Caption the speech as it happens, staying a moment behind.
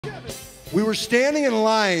We were standing in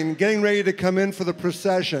line, getting ready to come in for the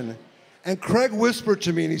procession, and Craig whispered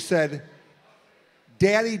to me and he said,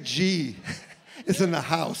 Daddy G is in the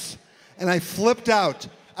house. And I flipped out.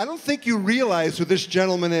 I don't think you realize who this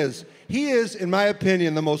gentleman is. He is, in my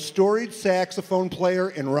opinion, the most storied saxophone player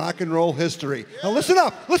in rock and roll history. Now listen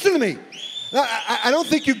up, listen to me. I don't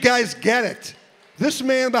think you guys get it. This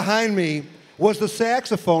man behind me was the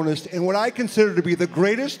saxophonist in what I consider to be the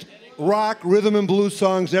greatest rock, rhythm, and blues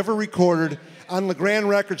songs ever recorded on LeGrand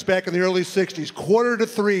Records back in the early 60s. Quarter to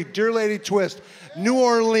Three, Dear Lady Twist, New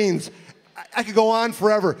Orleans. I could go on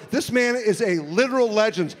forever. This man is a literal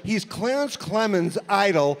legend. He's Clarence Clemons'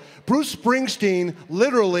 idol. Bruce Springsteen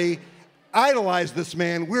literally idolized this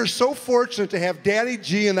man. We're so fortunate to have Daddy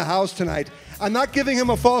G in the house tonight. I'm not giving him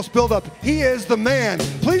a false buildup. He is the man.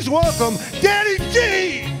 Please welcome Daddy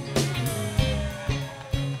G!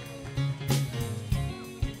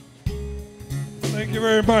 Thank you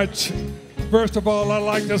very much. First of all, I'd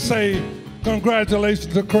like to say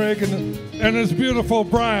congratulations to Craig and his beautiful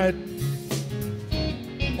bride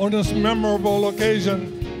on this memorable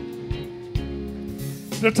occasion.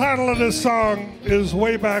 The title of this song is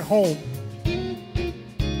Way Back Home.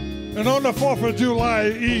 And on the 4th of July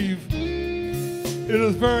Eve, it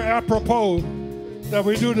is very apropos that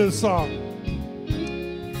we do this song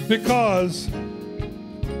because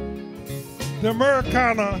the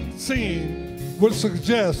Americana scene would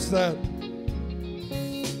suggest that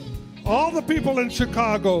all the people in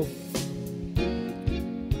Chicago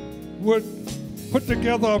would put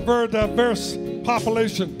together a very diverse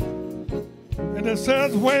population. And it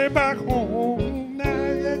says way back home.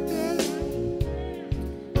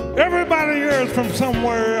 Everybody here is from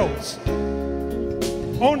somewhere else.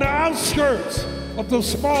 On the outskirts of the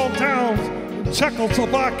small towns in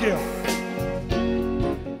Czechoslovakia.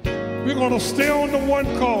 We're going to stay on the one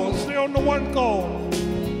call, stay on the one call.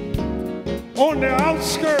 On the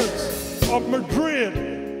outskirts of Madrid,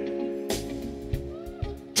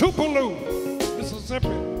 Tupelo, Mississippi.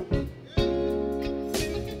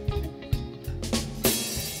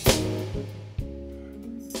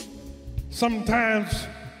 Sometimes,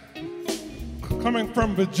 coming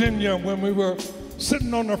from Virginia, when we were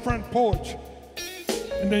sitting on the front porch,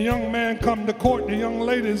 and the young man come to court, the young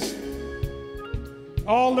ladies,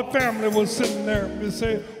 all the family was sitting there. We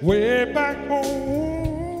say, way back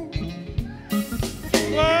home.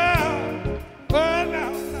 Well,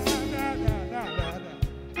 now.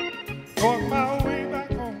 On my way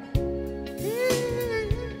back home.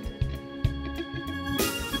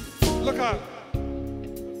 Look out.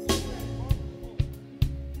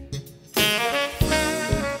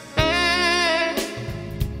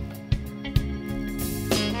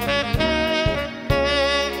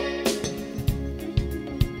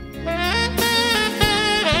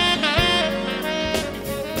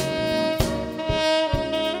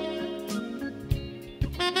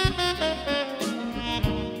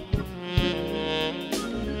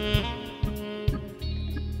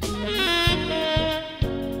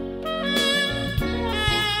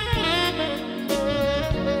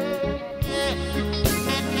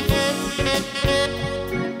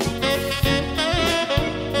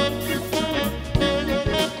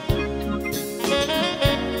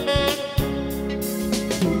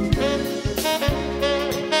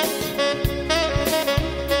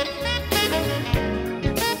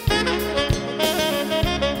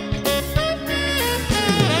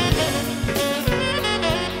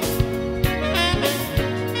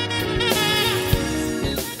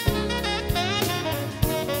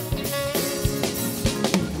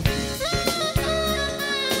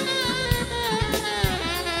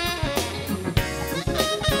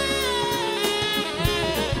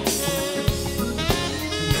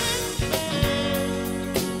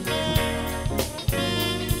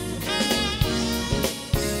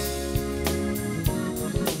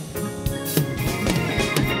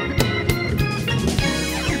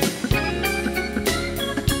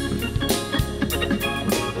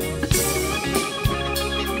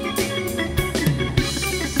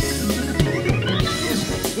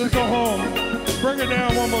 Let's go home. Bring it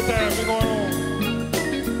down one more time. We're going home.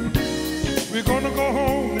 We're gonna go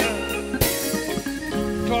home now.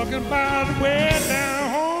 Talking about way down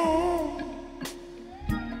home.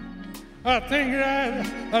 I think that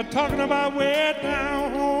I'm talking about way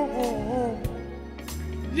down home.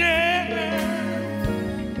 Yeah.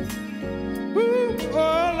 Ooh, oh,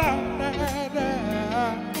 la, la,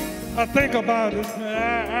 la. I think about it.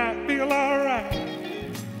 I feel all right.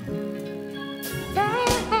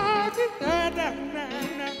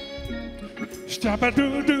 Stop a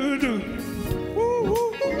doo doo doo.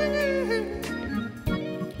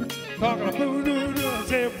 Talking about doo doo doo. I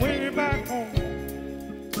said way back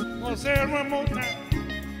I'll say it one more time.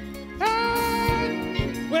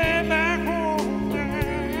 Hey, way back home.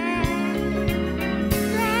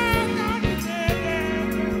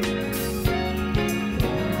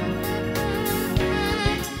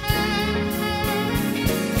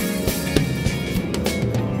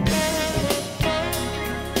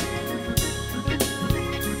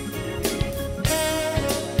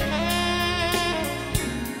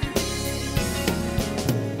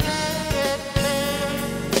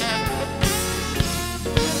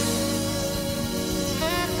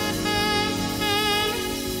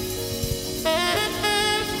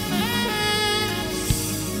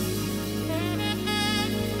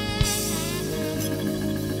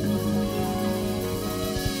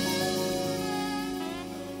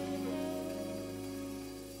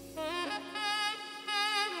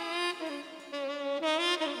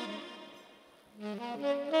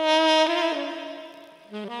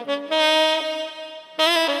 Thank you.